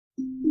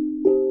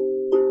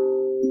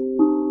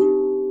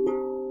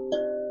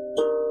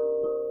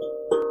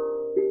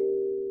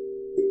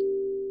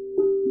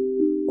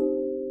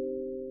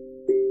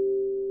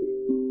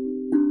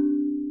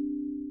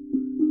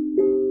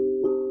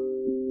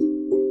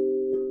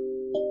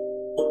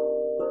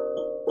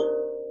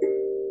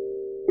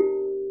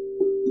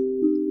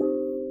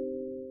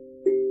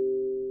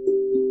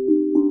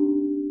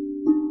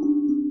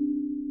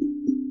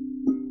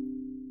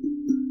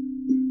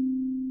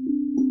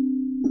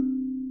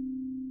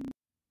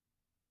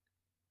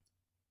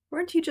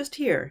Weren't you just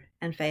here?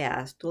 Anfei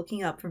asked,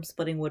 looking up from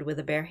splitting wood with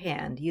a bare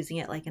hand, using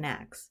it like an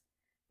axe.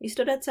 He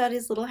stood outside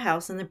his little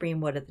house in the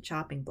breamwood at the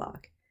chopping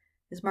block.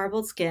 His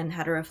marbled skin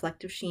had a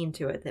reflective sheen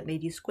to it that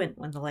made you squint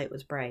when the light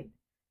was bright.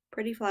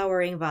 Pretty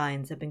flowering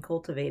vines had been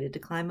cultivated to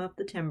climb up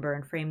the timber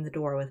and frame the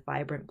door with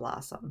vibrant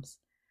blossoms.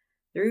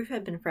 The roof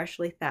had been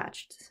freshly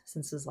thatched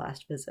since his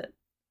last visit.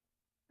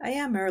 I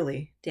am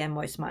early,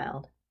 Danmoi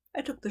smiled.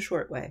 I took the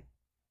short way.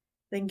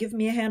 Then give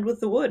me a hand with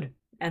the wood,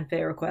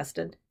 Anfei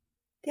requested.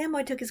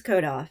 Danmoi took his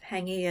coat off,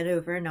 hanging it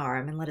over an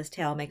arm, and let his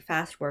tail make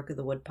fast work of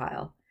the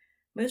woodpile.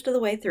 Most of the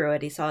way through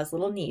it, he saw his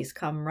little niece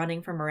come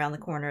running from around the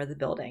corner of the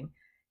building.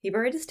 He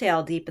buried his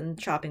tail deep in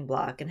the chopping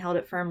block and held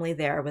it firmly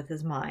there with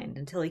his mind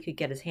until he could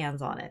get his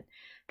hands on it,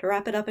 to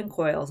wrap it up in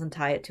coils and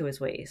tie it to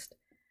his waist.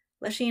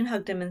 Lachine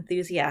hugged him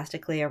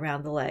enthusiastically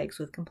around the legs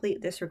with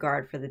complete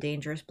disregard for the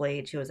dangerous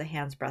blade she was a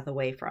hand's breadth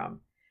away from.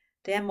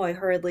 Danmoi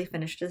hurriedly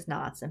finished his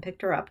knots and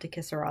picked her up to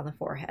kiss her on the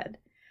forehead.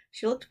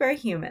 She looked very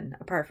human,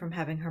 apart from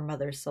having her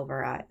mother's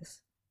silver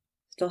eyes.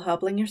 Still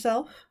hobbling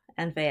yourself?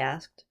 Anfei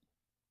asked.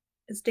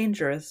 It's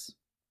dangerous,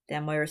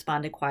 Danmoi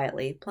responded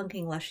quietly,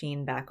 plunking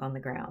Lachine back on the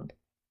ground.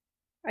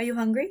 Are you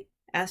hungry?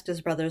 Asked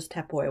his brother's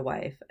Tepoi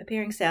wife,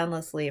 appearing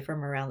soundlessly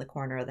from around the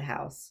corner of the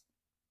house.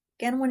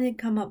 Genwin had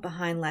come up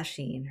behind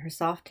Lachine, her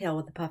soft tail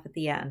with a puff at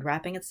the end,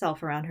 wrapping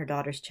itself around her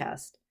daughter's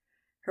chest.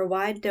 Her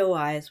wide doe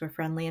eyes were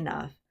friendly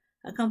enough,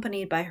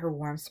 accompanied by her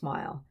warm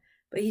smile,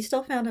 but he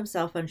still found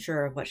himself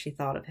unsure of what she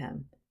thought of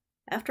him.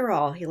 After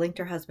all, he linked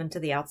her husband to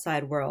the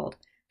outside world,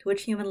 to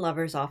which human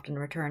lovers often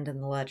returned in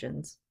the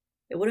legends.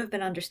 It would have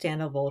been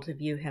understandable to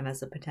view him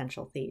as a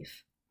potential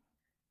thief.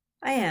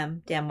 I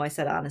am, Danmoi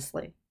said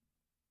honestly.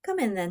 Come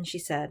in then, she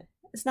said.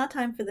 It's not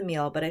time for the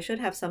meal, but I should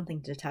have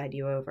something to tide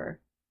you over.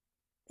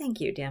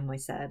 Thank you,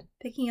 Danmoi said,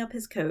 picking up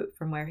his coat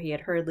from where he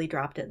had hurriedly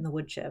dropped it in the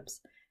wood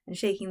chips and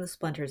shaking the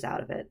splinters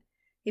out of it.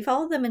 He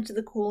followed them into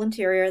the cool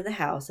interior of the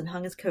house and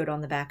hung his coat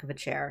on the back of a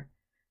chair.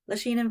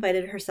 Lachine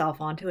invited herself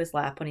onto his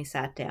lap when he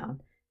sat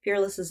down,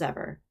 fearless as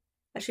ever.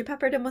 As she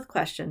peppered him with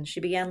questions, she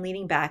began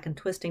leaning back and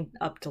twisting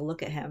up to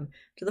look at him,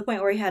 to the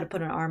point where he had to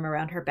put an arm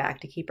around her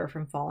back to keep her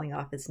from falling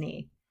off his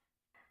knee.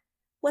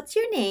 What's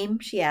your name?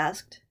 She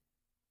asked.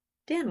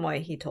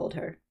 Danmoi, he told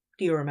her.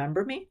 Do you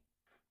remember me?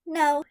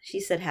 No, she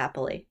said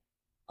happily.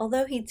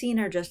 Although he'd seen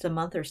her just a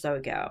month or so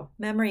ago,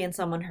 memory in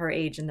someone her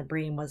age in the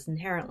bream was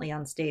inherently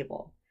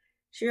unstable.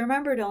 She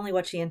remembered only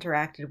what she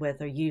interacted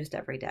with or used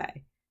every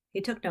day.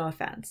 He took no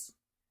offense.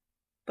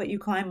 But you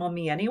climb on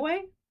me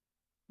anyway?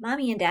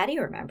 Mommy and Daddy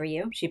remember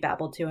you, she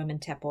babbled to him in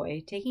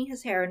Tepoi, taking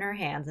his hair in her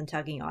hands and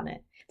tugging on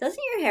it.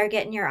 Doesn't your hair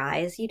get in your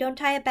eyes? You don't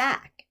tie it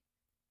back.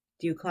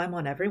 Do you climb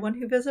on everyone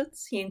who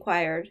visits? He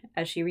inquired,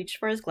 as she reached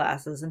for his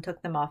glasses and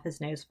took them off his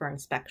nose for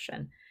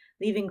inspection,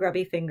 leaving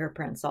grubby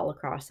fingerprints all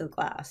across the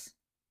glass.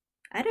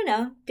 I don't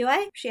know. Do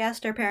I? She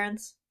asked her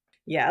parents.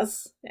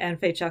 Yes,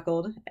 Anfei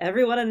chuckled.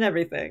 Everyone and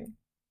everything.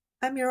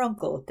 I'm your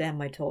uncle,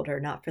 Danmoi told her,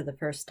 not for the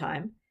first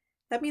time.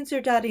 That means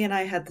your daddy and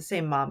I had the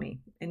same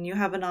mommy, and you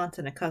have an aunt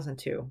and a cousin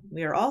too.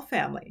 We are all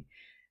family.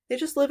 They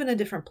just live in a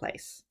different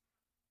place.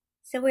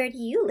 So where do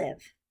you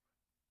live?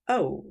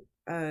 Oh,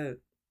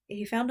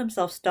 he found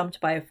himself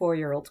stumped by a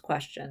 4-year-old's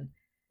question.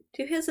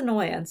 To his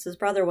annoyance, his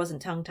brother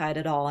wasn't tongue-tied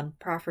at all and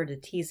proffered a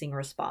teasing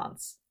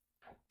response.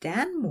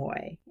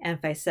 Danmoi,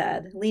 Anfei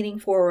said, leaning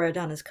forward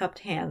on his cupped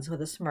hands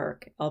with a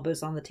smirk,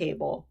 elbows on the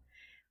table,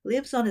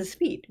 lives on his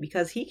feet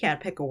because he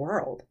can't pick a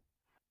world.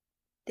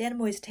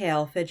 Danmoi's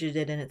tail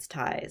fidgeted in its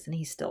ties, and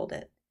he stilled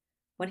it.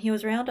 When he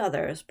was around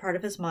others, part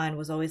of his mind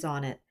was always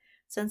on it,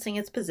 sensing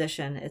its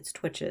position, its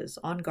twitches,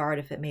 on guard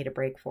if it made a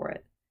break for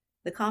it.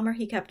 The calmer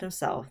he kept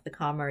himself, the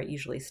calmer it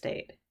usually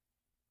stayed.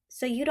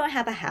 So you don't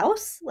have a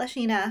house?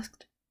 Lachine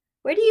asked.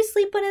 Where do you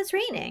sleep when it's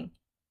raining?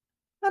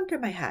 Under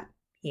my hat,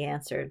 he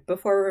answered,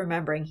 before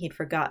remembering he'd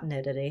forgotten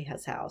it at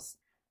Aha's house.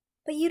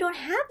 But you don't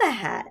have a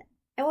hat.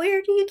 And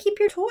where do you keep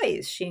your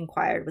toys? She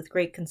inquired with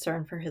great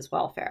concern for his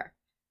welfare.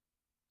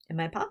 In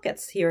my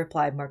pockets, he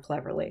replied more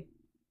cleverly.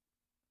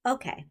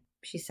 Okay,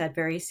 she said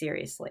very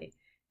seriously,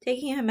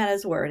 taking him at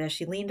his word as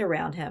she leaned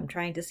around him,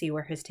 trying to see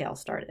where his tail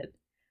started.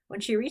 When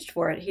she reached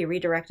for it, he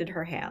redirected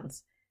her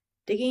hands.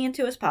 Digging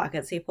into his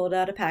pockets, he pulled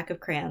out a pack of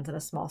crayons and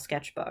a small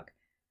sketchbook.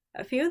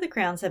 A few of the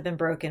crayons had been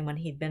broken when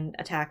he'd been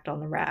attacked on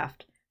the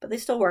raft, but they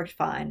still worked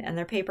fine, and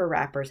their paper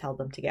wrappers held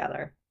them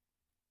together.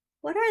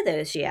 What are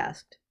those? She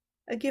asked.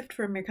 A gift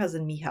from your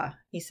cousin Miha,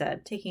 he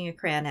said, taking a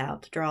crayon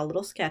out to draw a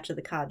little sketch of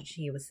the cottage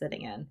he was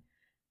sitting in.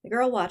 The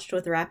girl watched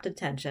with rapt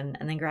attention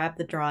and then grabbed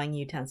the drawing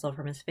utensil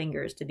from his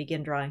fingers to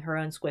begin drawing her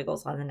own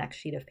squiggles on the next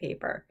sheet of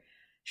paper.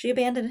 She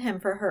abandoned him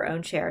for her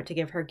own chair to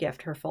give her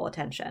gift her full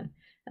attention,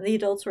 and the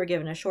adults were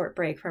given a short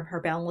break from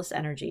her boundless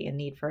energy and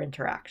need for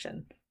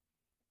interaction.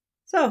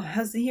 So,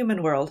 how's the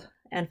human world?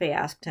 Anfei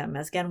asked him,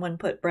 as Genwin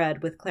put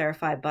bread with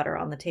clarified butter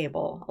on the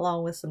table,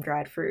 along with some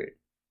dried fruit.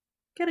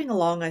 Getting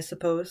along, I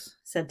suppose,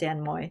 said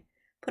Danmoi,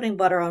 putting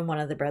butter on one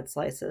of the bread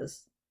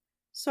slices.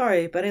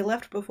 Sorry, but I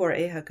left before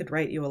Aha could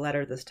write you a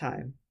letter this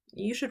time.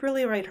 You should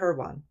really write her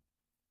one.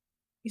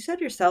 You said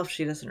yourself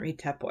she doesn't read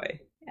Tepoi,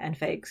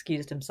 Anfei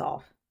excused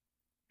himself.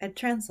 I'd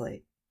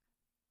translate.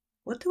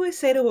 What do I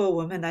say to a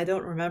woman I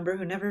don't remember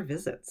who never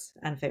visits?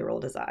 Anfei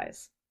rolled his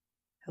eyes.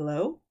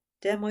 Hello?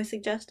 Danmoi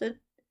suggested.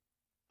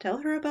 Tell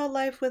her about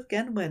life with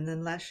Genwin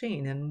and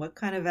Lachine and what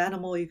kind of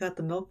animal you got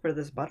the milk for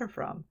this butter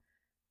from.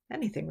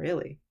 Anything,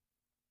 really.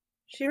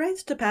 She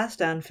writes to past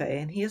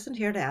Anfei, and he isn't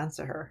here to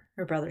answer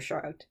her brother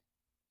shrugged.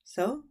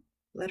 So,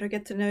 let her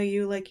get to know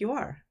you like you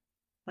are.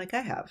 Like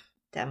I have,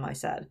 Danmoi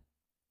said.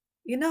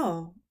 You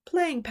know,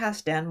 playing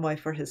past Danmoi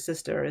for his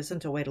sister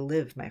isn't a way to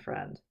live, my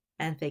friend.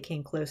 Anfei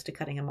came close to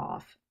cutting him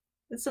off.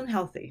 It's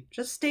unhealthy.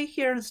 Just stay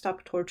here and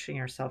stop torturing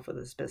yourself with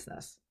this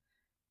business.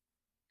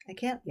 I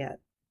can't yet,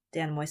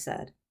 Danmoi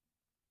said.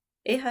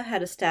 Eha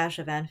had a stash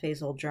of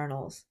Anfei's old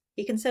journals.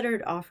 He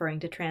considered offering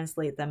to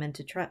translate them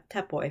into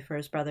Tepoi for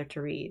his brother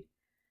to read,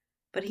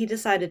 but he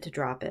decided to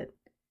drop it.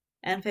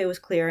 Anfei was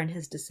clear in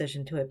his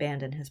decision to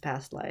abandon his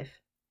past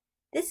life.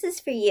 This is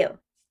for you,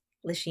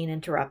 Lachine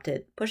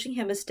interrupted, pushing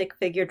him a stick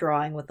figure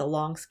drawing with a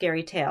long,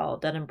 scary tail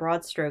done in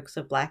broad strokes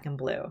of black and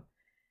blue.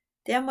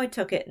 Danmoi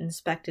took it and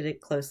inspected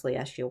it closely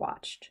as she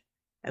watched.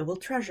 I will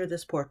treasure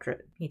this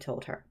portrait, he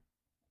told her.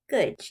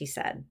 Good, she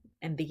said,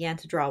 and began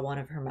to draw one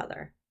of her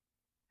mother.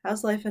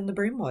 How's life in the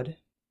Breamwood?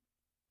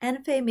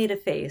 Anfei made a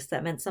face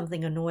that meant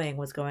something annoying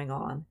was going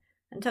on,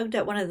 and tugged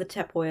at one of the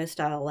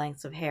Tepoya-style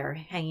lengths of hair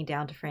hanging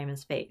down to frame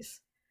his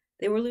face.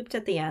 They were looped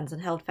at the ends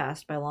and held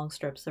fast by long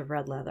strips of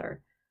red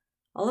leather.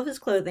 All of his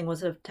clothing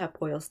was of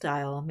Tepoya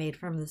style, made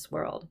from this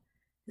world.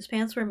 His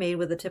pants were made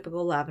with a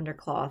typical lavender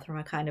cloth from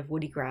a kind of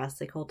woody grass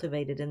they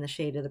cultivated in the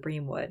shade of the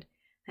Breamwood,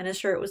 and his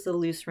shirt was the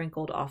loose,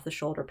 wrinkled,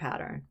 off-the-shoulder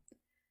pattern.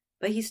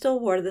 But he still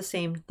wore the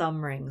same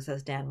thumb rings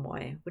as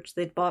Danmoi, which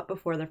they'd bought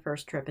before their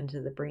first trip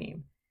into the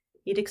Bream.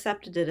 He'd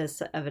accepted it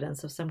as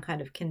evidence of some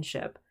kind of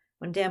kinship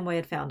when Danmoi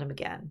had found him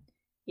again,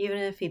 even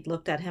if he'd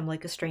looked at him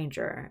like a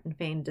stranger and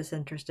feigned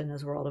disinterest in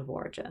his world of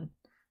origin.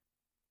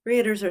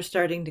 Raiders are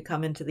starting to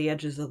come into the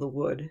edges of the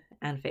wood,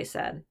 Anfei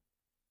said.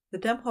 The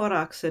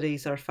Demhorak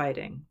cities are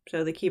fighting,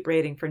 so they keep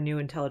raiding for new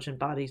intelligent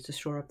bodies to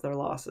shore up their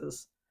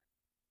losses.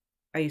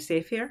 Are you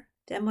safe here?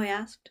 Danmoi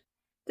asked.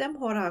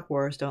 Demhorak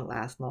wars don't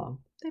last long.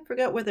 They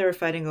forget what they were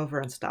fighting over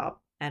and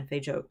stop,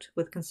 Anfei joked,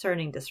 with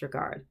concerning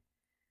disregard.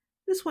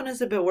 This one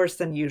is a bit worse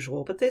than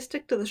usual, but they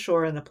stick to the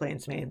shore and the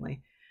plains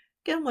mainly.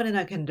 Genwin and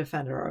I can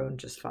defend our own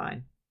just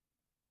fine.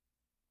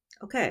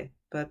 Okay,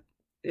 but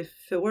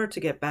if it were to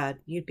get bad,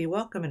 you'd be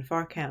welcome in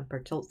Far Camp or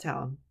Tilt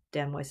Town,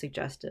 Danmoi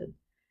suggested.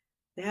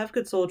 They have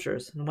good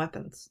soldiers and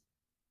weapons.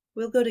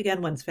 We'll go to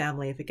Genwin's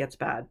family if it gets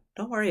bad.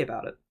 Don't worry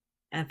about it,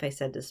 Anfei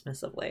said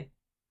dismissively.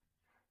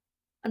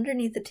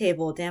 Underneath the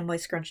table, Danmoi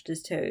scrunched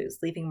his toes,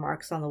 leaving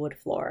marks on the wood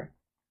floor.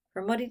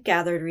 From what he'd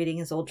gathered reading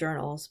his old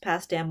journals,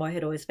 past Danmoi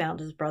had always found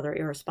his brother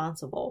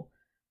irresponsible,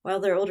 while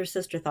their older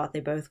sister thought they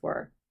both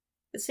were.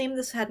 It seemed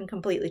this hadn't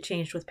completely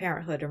changed with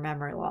parenthood or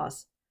memory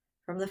loss.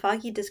 From the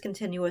foggy,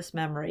 discontinuous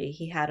memory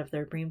he had of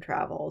their Bream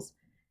travels,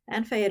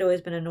 Anfei had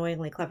always been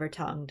annoyingly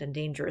clever-tongued and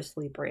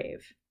dangerously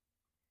brave.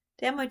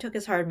 Danmoi took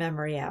his hard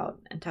memory out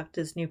and tucked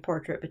his new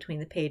portrait between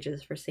the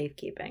pages for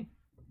safekeeping.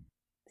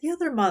 The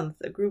other month,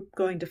 a group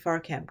going to Far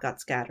Camp got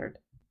scattered.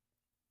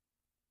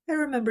 I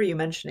remember you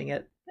mentioning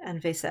it,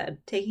 Anfei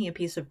said, taking a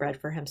piece of bread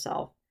for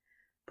himself.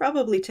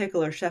 Probably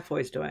Tickler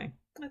Chefoy's doing.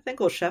 I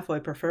think old Chefoy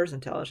prefers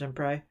intelligent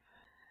prey.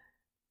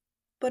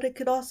 But it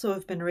could also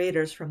have been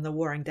raiders from the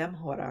warring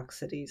Demhorak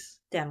cities,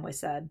 Danmoi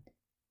said,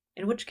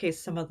 in which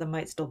case some of them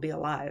might still be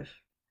alive.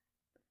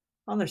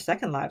 On their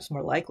second lives,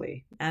 more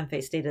likely,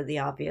 Anfei stated the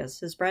obvious,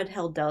 his bread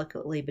held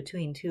delicately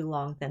between two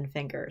long, thin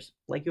fingers,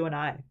 like you and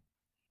I.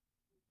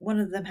 One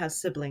of them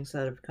has siblings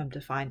that have come to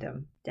find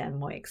him,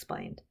 Danmoi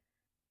explained.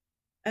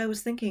 I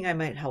was thinking I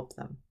might help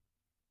them.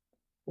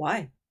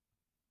 Why?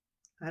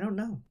 I don't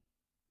know,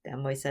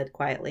 Danmoi said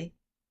quietly.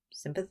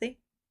 Sympathy?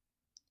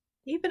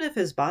 Even if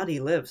his body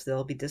lives,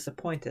 they'll be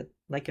disappointed,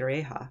 like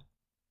Ireha.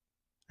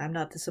 I'm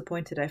not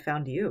disappointed I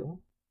found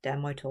you,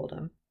 Danmoi told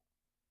him.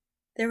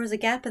 There was a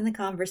gap in the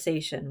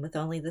conversation, with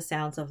only the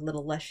sounds of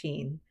little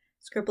Lachine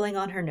scribbling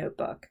on her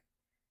notebook.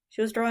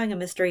 She was drawing a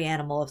mystery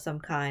animal of some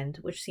kind,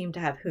 which seemed to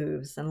have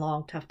hooves and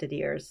long tufted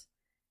ears.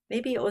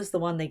 Maybe it was the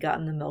one they got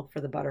in the milk for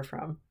the butter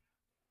from.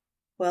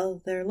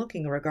 Well, they're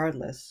looking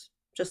regardless,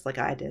 just like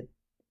I did.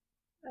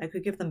 I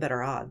could give them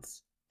better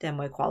odds,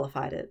 Danmoi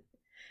qualified it.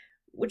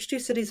 Which two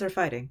cities are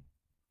fighting?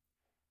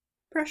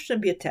 Presht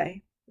and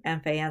Butte,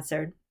 Anfei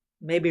answered.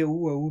 Maybe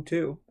Uwu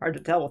too. Hard to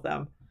tell with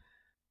them.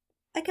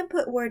 I can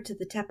put word to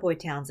the Tepoi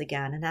towns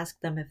again and ask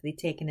them if they've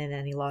taken in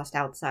any lost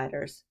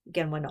outsiders,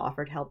 Genwin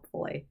offered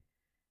helpfully.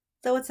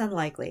 Though it's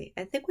unlikely,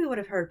 I think we would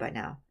have heard by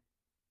now.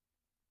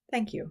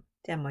 Thank you,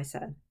 Danmoi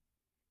said.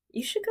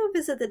 You should go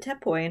visit the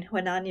Tepoi in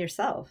Huanan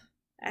yourself.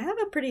 I have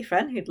a pretty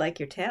friend who'd like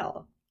your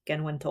tale,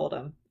 Genwin told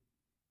him.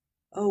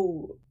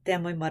 Oh,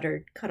 Danmoi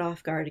muttered, cut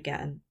off guard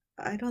again.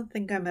 I don't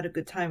think I'm at a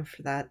good time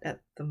for that at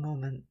the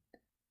moment.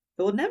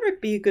 It will never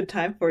be a good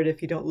time for it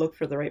if you don't look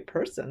for the right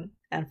person,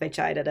 Anfei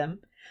chided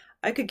him.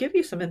 I could give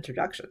you some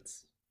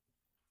introductions.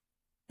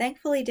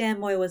 Thankfully,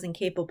 Danmoi was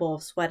incapable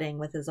of sweating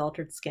with his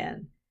altered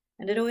skin,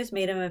 and it always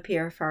made him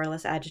appear far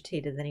less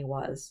agitated than he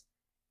was.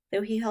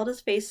 Though he held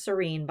his face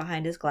serene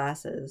behind his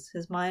glasses,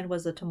 his mind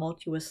was a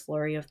tumultuous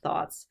slurry of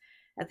thoughts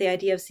at the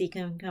idea of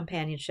seeking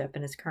companionship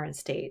in his current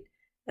state,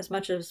 as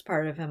much as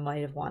part of him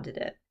might have wanted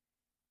it.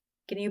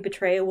 Can you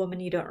betray a woman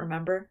you don't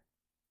remember?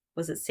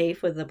 Was it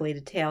safe with the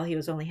bladed tail he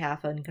was only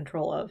half in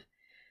control of?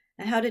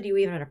 And how did you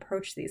even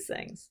approach these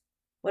things?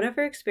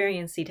 Whatever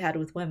experience he'd had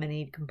with women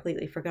he'd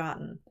completely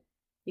forgotten.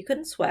 He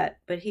couldn't sweat,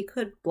 but he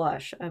could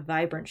blush a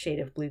vibrant shade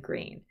of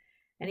blue-green,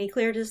 and he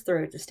cleared his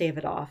throat to stave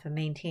it off and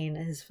maintain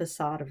his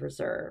facade of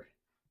reserve.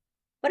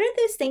 "What are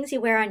those things you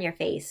wear on your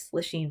face?"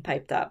 Lachine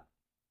piped up.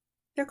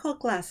 "They're called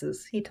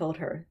glasses," he told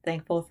her,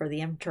 thankful for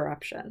the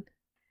interruption.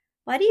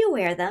 "Why do you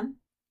wear them?"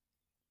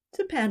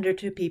 "To pander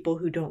to people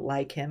who don't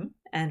like him,"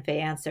 Anfei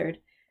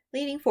answered,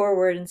 leaning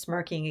forward and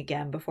smirking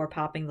again before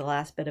popping the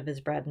last bit of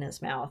his bread in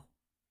his mouth.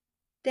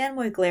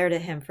 Danmoi glared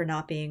at him for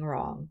not being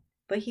wrong,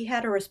 but he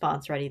had a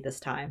response ready this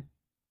time.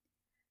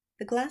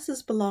 "The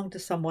glasses belong to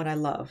someone I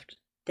loved,"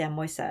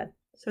 Danmoi said,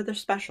 "so they're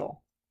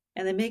special,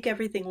 and they make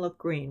everything look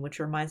green, which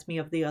reminds me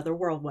of the other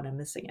world when I'm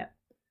missing it."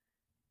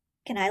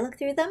 "Can I look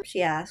through them?"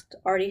 she asked,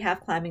 already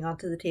half climbing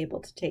onto the table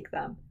to take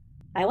them.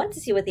 "I want to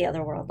see what the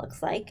other world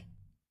looks like."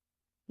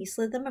 He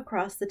slid them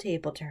across the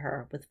table to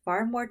her with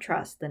far more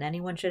trust than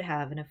anyone should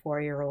have in a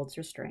 4-year-old's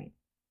restraint.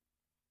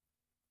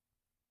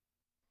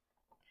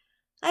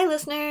 Hi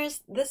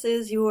listeners, this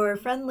is your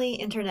friendly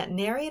internet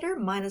narrator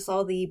minus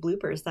all the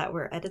bloopers that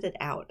were edited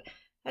out.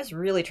 I was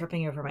really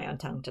tripping over my own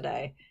tongue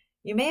today.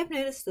 You may have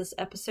noticed this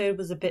episode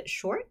was a bit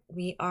short.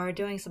 We are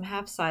doing some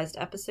half-sized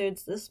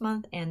episodes this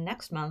month and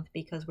next month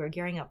because we're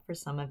gearing up for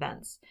some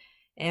events.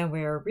 And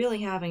we're really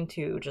having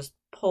to just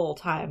pull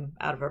time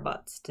out of our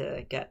butts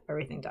to get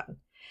everything done.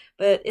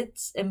 But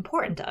it's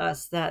important to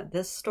us that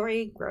this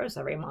story grows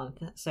every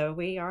month, so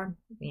we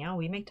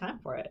make time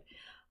for it.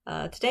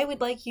 Today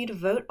we'd like you to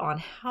vote on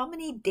how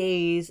many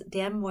days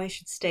Danmoi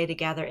should stay to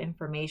gather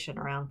information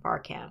around Far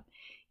Camp.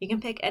 You can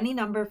pick any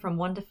number from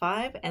 1 to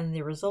 5, and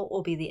the result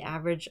will be the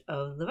average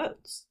of the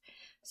votes.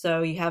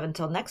 So you have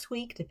until next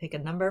week to pick a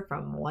number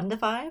from 1 to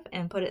 5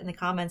 and put it in the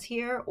comments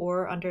here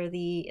or under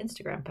the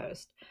Instagram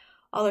post.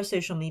 All our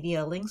social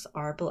media links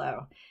are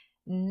below.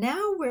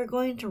 Now we're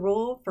going to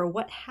roll for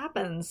what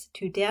happens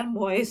to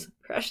Danmoi's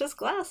precious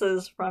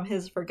glasses from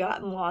his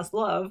forgotten lost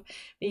love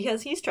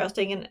because he's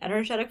trusting an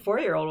energetic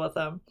 4-year-old with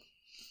them.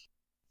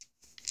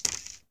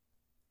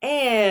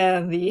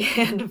 And the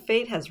hand of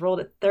fate has rolled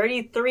at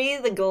 33.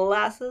 The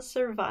glasses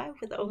survive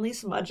with only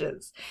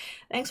smudges.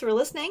 Thanks for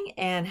listening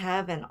and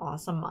have an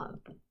awesome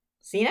month.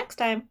 See you next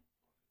time.